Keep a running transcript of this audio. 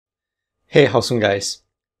Hey, how's it going, guys?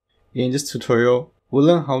 In this tutorial, we'll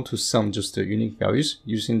learn how to sum just the unique values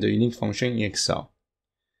using the unique function in Excel.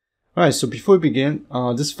 Alright, so before we begin,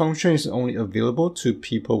 this function is only available to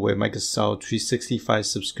people with Microsoft 365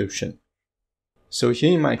 subscription. So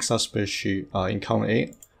here in my Excel spreadsheet, in column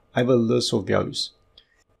A, I have a list of values.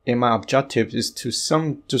 And my objective is to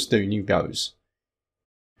sum just the unique values.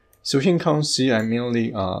 So here in column C, I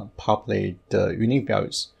mainly populate the unique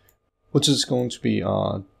values, which is going to be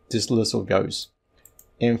this list of values.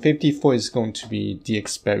 And 54 is going to be the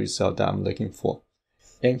expected result that I'm looking for.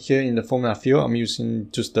 And here in the formula field, I'm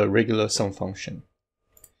using just the regular sum function.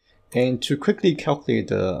 And to quickly calculate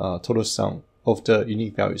the total sum of the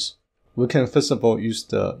unique values, we can first of all use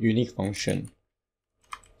the unique function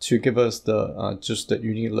to give us the just the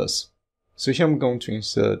unique list. So here I'm going to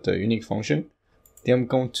insert the unique function. Then I'm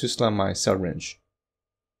going to select my cell range.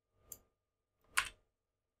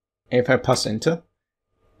 And if I press enter,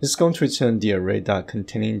 it's going to return the array that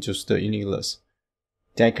containing just the unique list.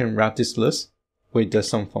 Then I can wrap this list with the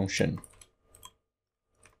sum function.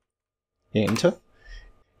 And enter.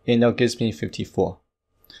 And that gives me 54.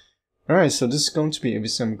 Alright, so this is going to be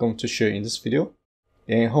everything I'm going to share in this video.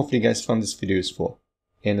 And hopefully you guys found this video useful.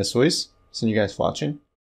 And as always, thank you guys for watching.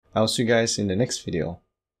 I'll see you guys in the next video.